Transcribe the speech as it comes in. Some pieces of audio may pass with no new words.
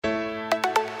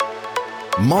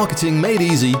Marketing Made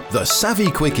Easy, The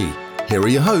Savvy Quickie. Here are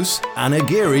your hosts, Anna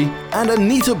Geary and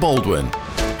Anita Baldwin.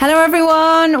 Hello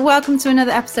everyone, welcome to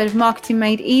another episode of Marketing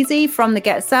Made Easy from the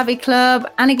Get Savvy Club.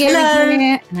 Anna Geary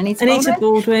here and Anita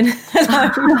Baldwin.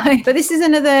 Hello. But this is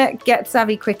another Get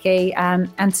Savvy Quickie,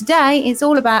 and today it's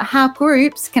all about how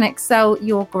groups can excel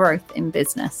your growth in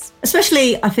business.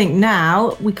 Especially, I think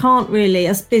now, we can't really,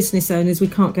 as business owners, we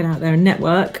can't get out there and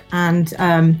network, and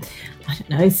I don't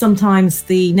know, sometimes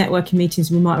the networking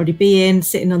meetings we might already be in,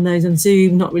 sitting on those on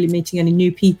Zoom, not really meeting any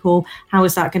new people. How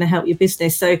is that going to help your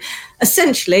business? So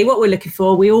essentially what we're looking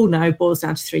for, we all know, boils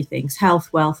down to three things: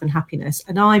 health, wealth and happiness.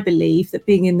 And I believe that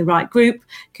being in the right group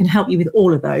can help you with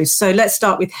all of those. So let's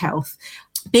start with health.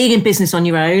 Being in business on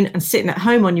your own and sitting at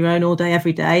home on your own all day,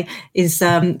 every day is,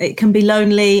 it can be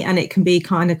lonely and it can be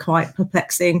kind of quite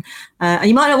perplexing. And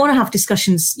you might not want to have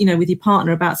discussions, with your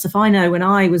partner about stuff. I know when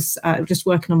I was just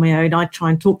working on my own, I'd try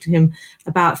and talk to him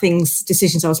about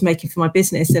decisions I was making for my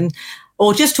business,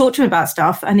 or just talk to him about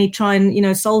stuff, and he'd try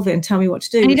and, solve it and tell me what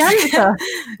to do. And he'd answer.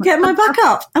 Get my back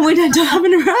up. And we'd end up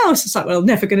having a row. It's like, well, I'm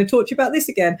never going to talk to you about this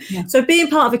again. Yeah. So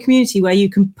being part of a community where you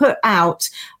can put out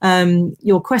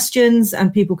your questions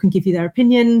and people can give you their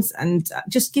opinions and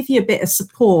just give you a bit of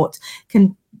support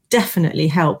can definitely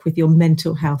help with your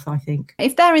mental health, I think.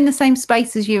 If they're in the same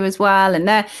space as you as well, and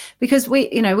they're, because we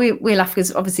laugh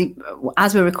because obviously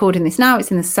as we're recording this now,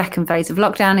 it's in the second phase of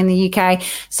lockdown in the UK.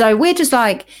 So we're just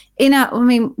like,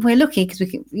 we're lucky because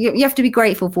you have to be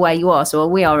grateful for where you are. So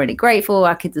we are really grateful.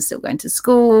 Our kids are still going to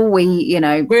school.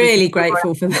 Really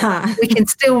grateful for that. We can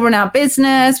still run our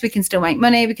business. We can still make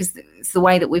money because it's the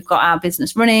way that we've got our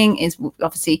business running is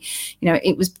obviously,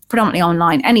 it was predominantly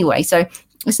online anyway. So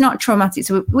it's not traumatic.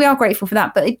 So we are grateful for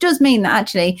that. But it does mean that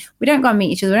actually we don't go and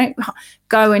meet each other. We don't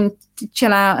go and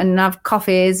chill out and have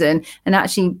coffees and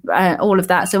actually all of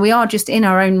that. So we are just in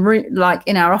our own room, like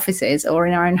in our offices or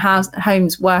in our own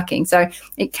homes working. So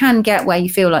it can get where you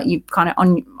feel like you kind of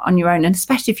on your own, and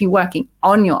especially if you're working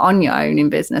on your own in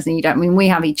business and you don't. I mean, we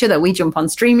have each other. We jump on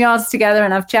StreamYards together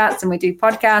and have chats, and we do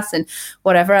podcasts and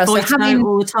whatever else. Voice note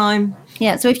all the time.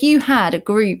 Yeah. So if you had a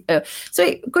group,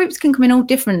 groups can come in all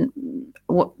different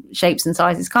shapes and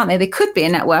sizes, can't they? They could be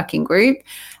a networking group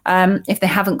if they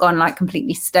haven't gone like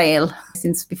completely stale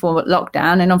since before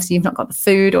lockdown, and obviously you've not got the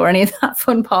food or any of that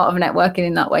fun part of networking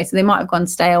in that way, so they might have gone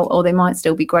stale, or they might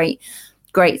still be great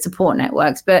support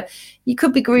networks. But you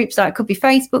could be groups like, could be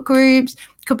Facebook groups,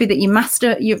 could be that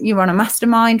you're on a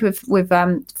mastermind with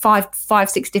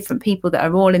 5-6 different people that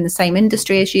are all in the same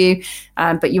industry as you,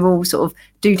 but you all sort of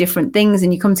do different things,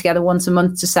 and you come together once a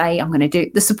month to say, I'm going to do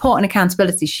the support and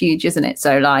accountability is huge, isn't it?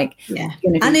 So like, yeah,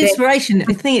 and inspiration.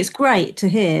 I think it's great to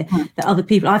hear that other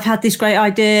people, I've had this great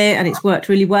idea and it's worked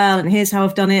really well, and here's how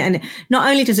I've done it. And not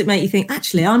only does it make you think,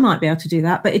 actually, I might be able to do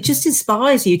that, but it just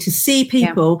inspires you to see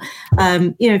people.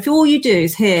 If all you do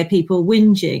is hear people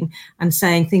whinging and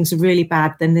saying things are really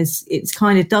bad, then it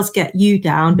kind of does get you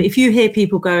down. But if you hear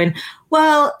people going,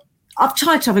 well, I've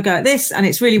tried to have a go at this and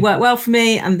it's really worked well for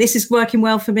me, and this is working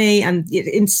well for me, and it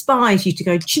inspires you to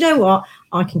go, do you know what?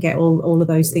 I can get all of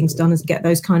those things done and get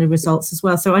those kind of results as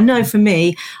well. So I know for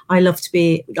me, I love to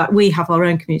be like, we have our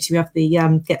own community. We have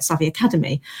the Get Savvy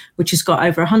Academy, which has got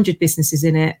over 100 businesses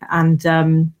in it.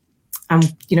 And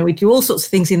we do all sorts of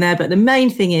things in there. But the main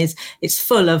thing is it's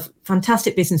full of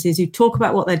fantastic businesses who talk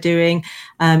about what they're doing,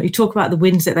 who talk about the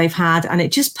wins that they've had. And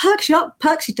it just perks your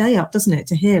day up, doesn't it,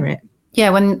 to hear it? Yeah,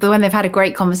 when they've had a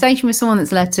great conversation with someone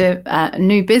that's led to a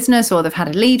new business, or they've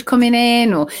had a lead coming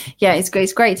in, or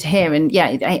it's great to hear, and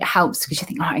it helps because you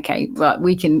think,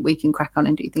 we can crack on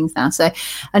and do things now. So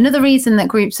another reason that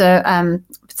groups are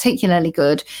particularly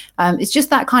good is just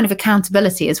that kind of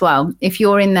accountability as well. If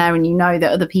you're in there and you know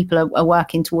that other people are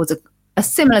working towards a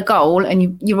similar goal,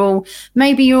 and you're all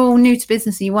new to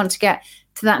business and you want to get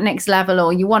to that next level,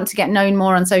 or you want to get known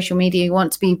more on social media, you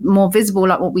want to be more visible,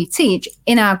 like what we teach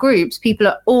in our groups, they've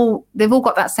all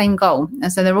got that same goal,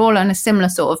 and so they're all in a similar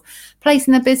sort of place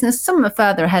in their business. Some are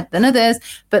further ahead than others,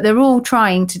 but they're all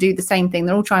trying to do the same thing.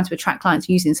 They're all trying to attract clients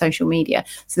using social media,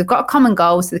 so they've got a common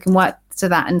goal, so they can work to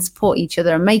that and support each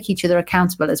other and make each other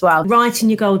accountable as well. Writing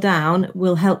your goal down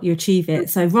will help you achieve it.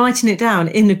 So writing it down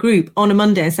in the group on a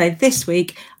Monday and say, this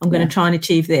week I'm going to try and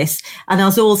achieve this, and I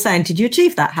was all saying, did you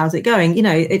achieve that? How's it going?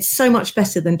 It's so much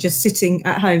better than just sitting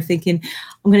at home thinking,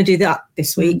 I'm going to do that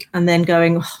this week, and then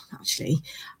going, actually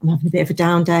I'm having a bit of a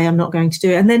down day, I'm not going to do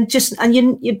it. And then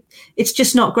it's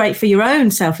just not great for your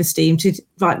own self-esteem to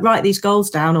write these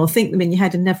goals down or think them in your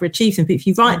head and never achieve them. But if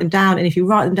you write them down, and if you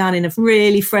write them down in a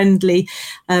really friendly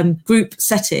group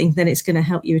setting, then it's going to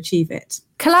help you achieve it.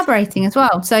 collaborating as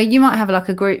well. So you might have like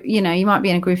a group, you might be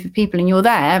in a group of people and you're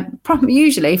there probably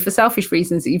usually for selfish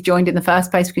reasons that you've joined in the first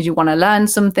place because you want to learn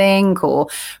something, or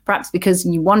perhaps because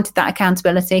you wanted that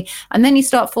accountability. And then you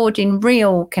start forging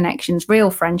real connections,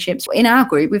 real friendships. In our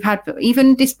group, we've had,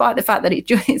 even despite the fact that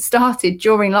it started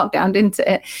during lockdown, didn't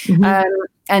it?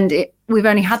 And we've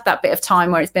only had that bit of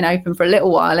time where it's been open for a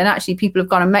little while, and actually people have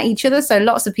gone and met each other. So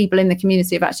lots of people in the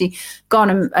community have actually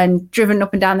gone and driven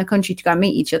up and down the country to go and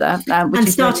meet each other. And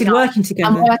started really working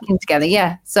together. And working together,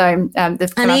 yeah. So and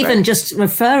even just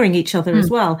referring each other as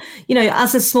well.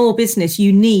 As a small business,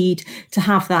 you need to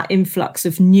have that influx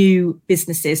of new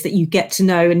businesses that you get to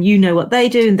know, and you know what they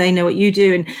do and they know what you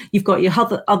do, and you've got your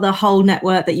other whole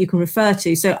network that you can refer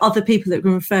to. So other people that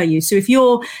can refer you. So if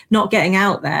you're not getting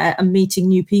out there and meeting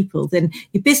new people, then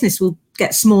your business will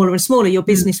get smaller and smaller. Your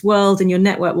business world and your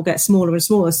network will get smaller and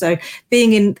smaller. So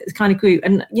being in the kind of group,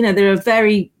 and there are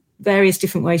various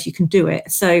different ways you can do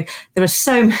it. So there are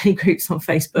so many groups on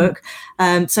Facebook.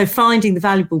 So finding the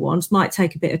valuable ones might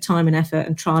take a bit of time and effort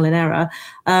and trial and error.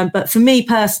 But for me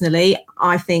personally,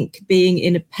 I think being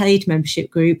in a paid membership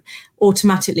group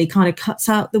automatically kind of cuts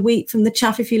out the wheat from the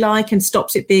chaff, if you like, and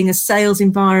stops it being a sales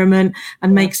environment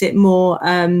and makes it more,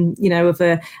 of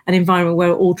an environment where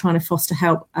we're all trying to foster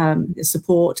help,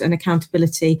 support and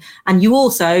accountability. And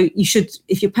you should,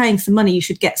 if you're paying some money, you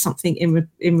should get something in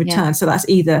return. Yeah. So that's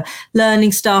either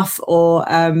learning stuff or,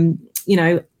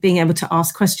 being able to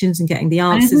ask questions and getting the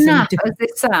answers. Isn't that, as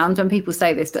it sounds when people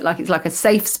say this, but like it's like a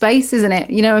safe space, isn't it?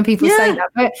 When people say that,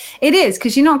 but it is,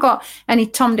 because you've not got any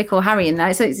Tom, Dick or Harry in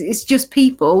there. So it's just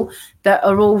people that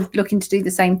are all looking to do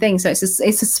the same thing. So it's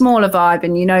a smaller vibe,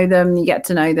 and you know them, you get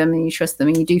to know them, and you trust them,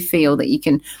 and you do feel that you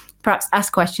can perhaps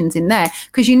ask questions in there,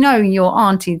 because your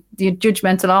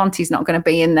judgmental auntie's not going to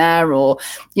be in there, or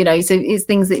so it's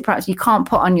things that perhaps you can't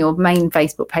put on your main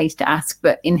Facebook page to ask,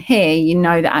 but in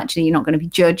here that actually you're not going to be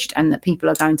judged, and that people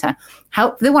are going to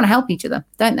help. They want to help each other,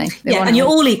 don't they? And you're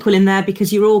all equal in there,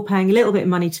 because you're all paying a little bit of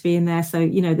money to be in there. So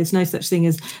there's no such thing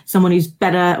as someone who's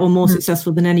better or more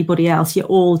successful than anybody else. You're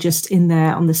all just in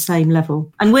there on the same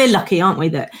level. And we're lucky, aren't we,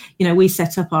 that we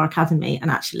set up our academy,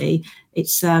 and actually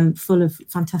it's full of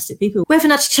fantastic people. We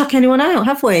haven't had to chuck anyone out,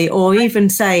 have we? Or even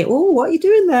say, "Oh, what are you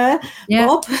doing there,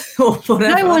 Bob?" or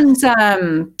whatever. No one's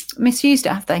misused it,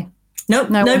 have they? Nope,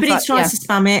 nobody tries to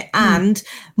spam it, and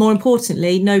more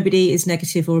importantly, nobody is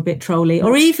negative or a bit trolly,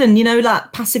 or even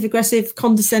like passive aggressive,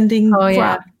 condescending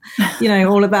crap.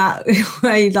 All about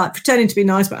like pretending to be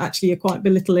nice, but actually you're quite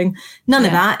belittling. None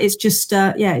of that. It's just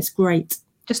it's great.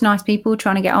 Just nice people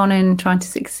trying to get on and trying to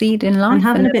succeed in life, and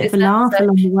having a bit of a laugh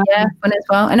along the way. Yeah, fun as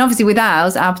well. And obviously with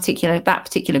ours, that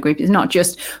particular group is not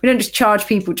just, we don't just charge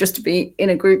people just to be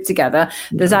in a group together.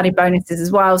 There's added bonuses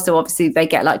as well. So obviously they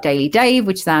get like Daily Dave,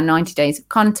 which is our 90 days of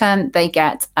content. They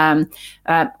get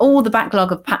all the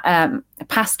backlog of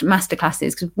past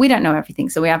masterclasses, because we don't know everything.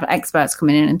 So we have experts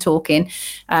coming in and talking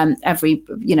every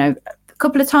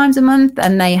couple of times a month,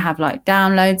 and they have like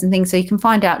downloads and things, so you can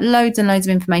find out loads and loads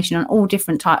of information on all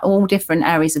different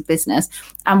areas of business,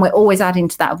 and we're always adding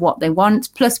to that of what they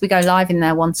want. Plus we go live in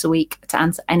there once a week to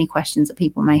answer any questions that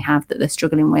people may have that they're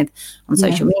struggling with on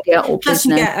social media or plus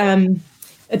business. You get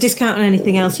a discount on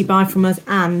anything else you buy from us,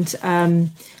 and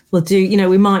we'll do,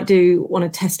 we might want to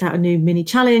test out a new mini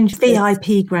challenge,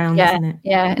 VIP ground, isn't it?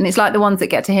 Yeah, and it's like the ones that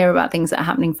get to hear about things that are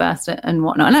happening first and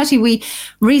whatnot. And actually, we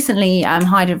recently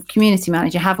hired a community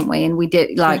manager, haven't we? And we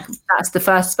did that's the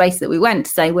first space that we went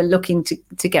to say we're looking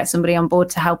to get somebody on board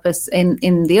to help us in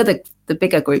the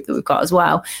bigger group that we've got as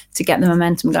well, to get the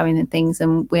momentum going and things.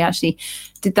 And we actually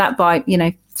did that by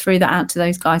threw that out to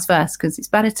those guys first, because it's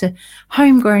better to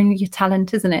homegrown your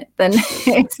talent, isn't it, than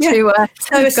it's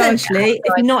so essentially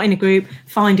if you're not in a group,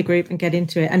 find a group and get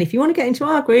into it. And if you want to get into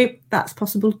our group, that's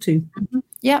possible too.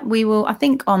 Yeah, we will, I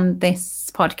think on this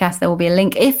podcast there will be a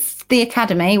link. If the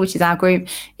academy, which is our group,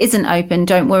 isn't open,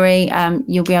 don't worry,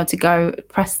 you'll be able to go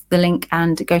press the link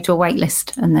and go to a wait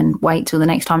list, and then wait till the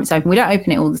next time it's open. We don't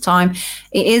open it all the time.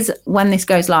 It is when this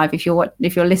goes live. If you're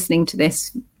listening to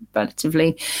this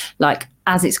relatively like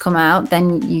as it's come out,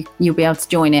 then you'll be able to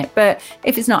join it. But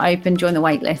if it's not open, join the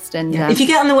wait list. And if you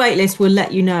get on the wait list, we'll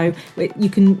let you know. You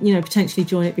can potentially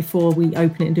join it before we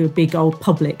open it and do a big old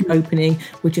public opening.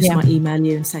 We just might email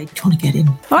you and say, do you want to get in?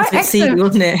 All right, excellent.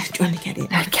 Wasn't it? Do you want to get in?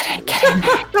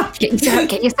 Get in.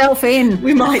 Get yourself in.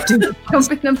 We might do.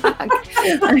 Jump in the bag.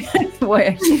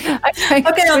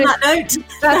 Okay, on that note,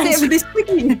 thanks for this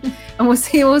quickie. And we'll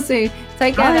see you all soon.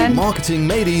 Take care then. Marketing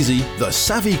Made Easy, the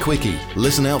Savvy Quickie.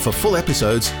 Listen out for full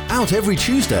episodes out every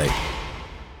Tuesday.